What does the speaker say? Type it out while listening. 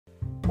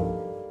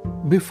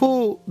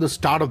Before the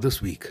start of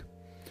this week,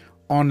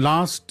 on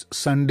last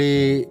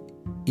Sunday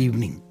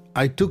evening,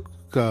 I took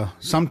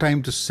some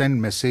time to send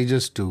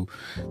messages to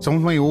some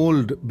of my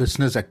old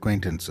business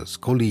acquaintances,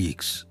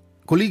 colleagues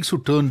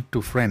who turned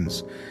to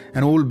friends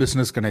and old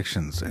business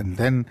connections, and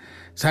then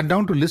sat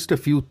down to list a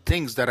few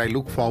things that I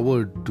look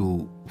forward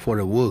to for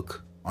a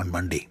work on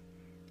Monday.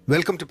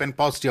 Welcome to Pen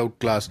Positive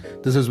Outclass.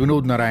 This is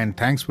Vinod Narayan.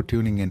 Thanks for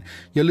tuning in.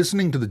 You're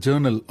listening to the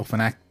Journal of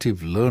an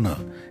Active Learner.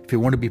 If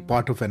you want to be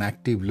part of an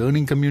active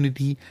learning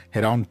community,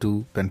 head on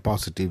to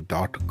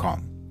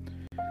penpositive.com.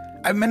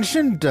 I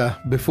mentioned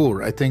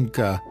before, I think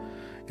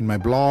in my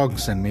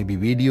blogs and maybe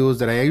videos,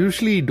 that I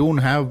usually don't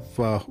have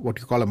what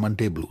you call a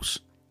Monday blues.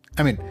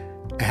 I mean,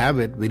 I have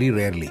it very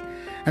rarely.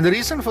 And the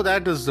reason for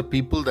that is the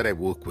people that I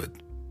work with.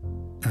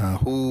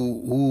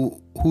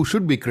 Who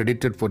should be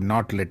credited for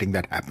not letting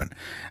that happen.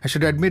 I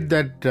should admit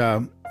that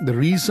the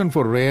reason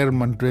for rare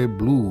Monday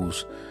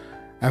blues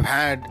I've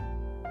had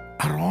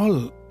are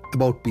all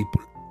about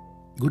people.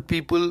 Good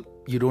people,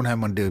 you don't have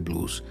Monday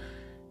blues.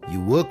 You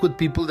work with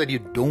people that you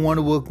don't want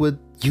to work with,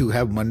 you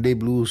have Monday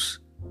blues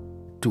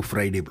to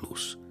Friday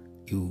blues.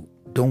 You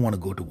don't want to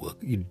go to work.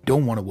 You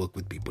don't want to work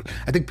with people.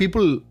 I think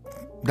people,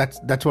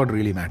 that's what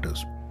really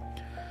matters.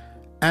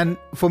 And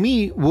for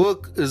me,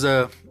 work is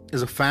a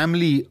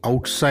family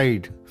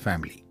outside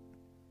family,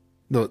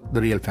 the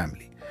real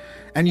family.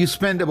 And you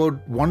spend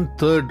about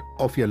 1/3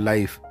 of your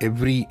life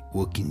every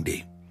working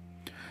day.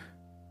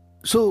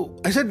 So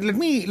I said, let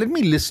me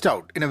list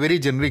out in a very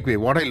generic way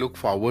what I look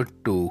forward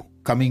to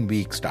coming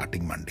week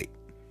starting Monday.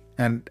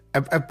 And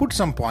I've put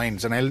some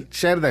points and I'll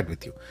share that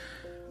with you.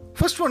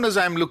 First one is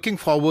I'm looking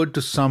forward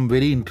to some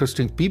very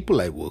interesting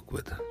people I work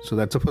with. So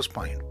that's the first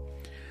point.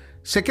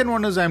 Second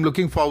one is I'm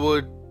looking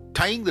forward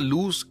tying the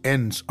loose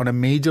ends on a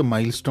major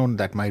milestone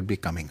that might be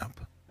coming up.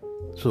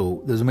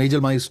 So there's a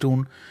major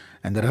milestone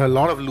and there are a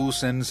lot of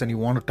loose ends and you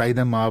want to tie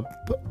them up,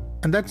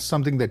 and that's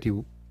something that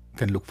you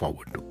can look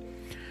forward to.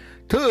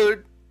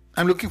 Third,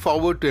 I'm looking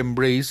forward to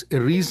embrace a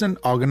recent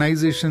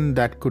organization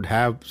that could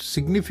have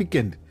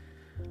significant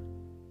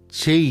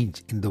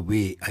change in the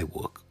way I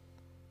work.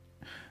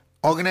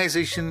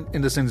 Organization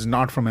in the sense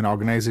not from an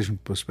organization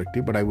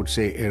perspective, but I would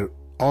say an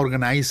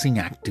organizing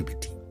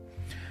activity.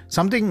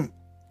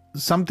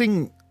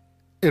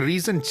 A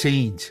recent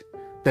change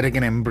that I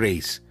can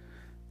embrace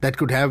that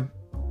could have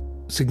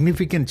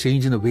significant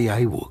change in the way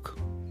I work.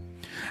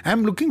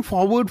 I'm looking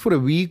forward for a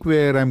week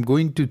where I'm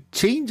going to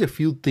change a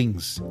few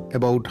things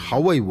about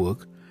how I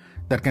work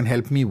that can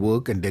help me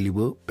work and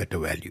deliver better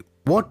value.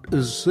 What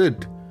is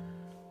it?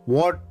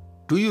 What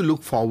do you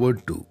look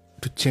forward to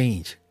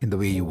change in the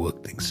way you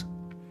work things?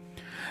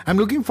 I'm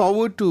looking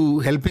forward to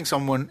helping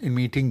someone in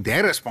meeting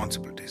their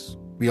responsibilities.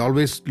 We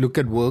always look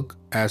at work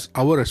as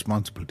our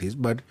responsibilities,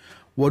 but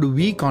what do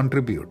we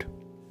contribute?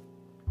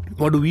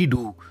 What do we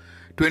do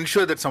to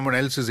ensure that someone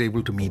else is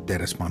able to meet their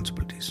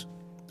responsibilities?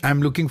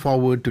 I'm looking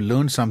forward to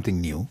learn something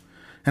new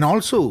and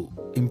also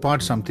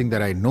impart something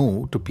that I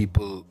know to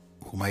people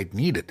who might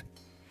need it.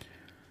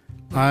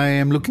 I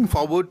am looking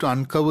forward to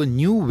uncover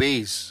new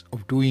ways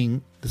of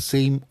doing the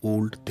same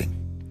old thing.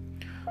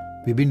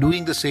 We've been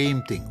doing the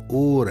same thing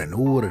over and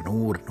over and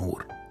over and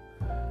over.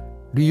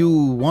 Do you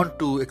want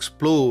to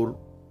explore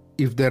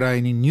if there are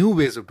any new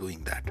ways of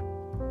doing that?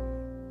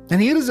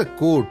 And here is a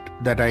quote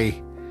that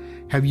I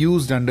have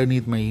used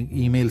underneath my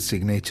email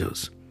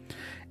signatures.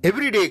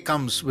 Every day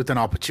comes with an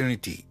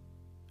opportunity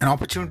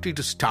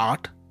to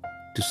start,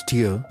 to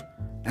steer,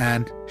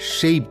 and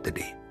shape the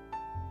day.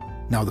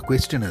 Now the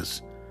question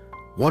is,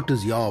 what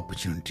is your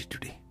opportunity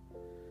today?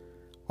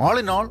 All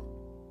in all,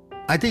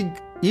 I think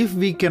if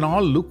we can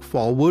all look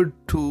forward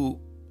to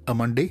a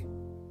Monday,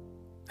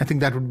 I think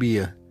that would be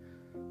a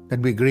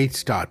great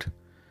start.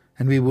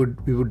 And we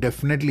would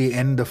definitely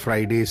end the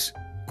Fridays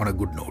on a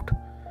good note.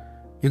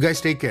 You guys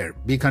take care,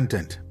 be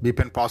content, be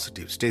pen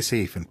positive, stay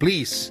safe, and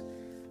please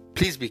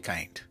be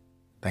kind.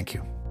 Thank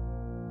you.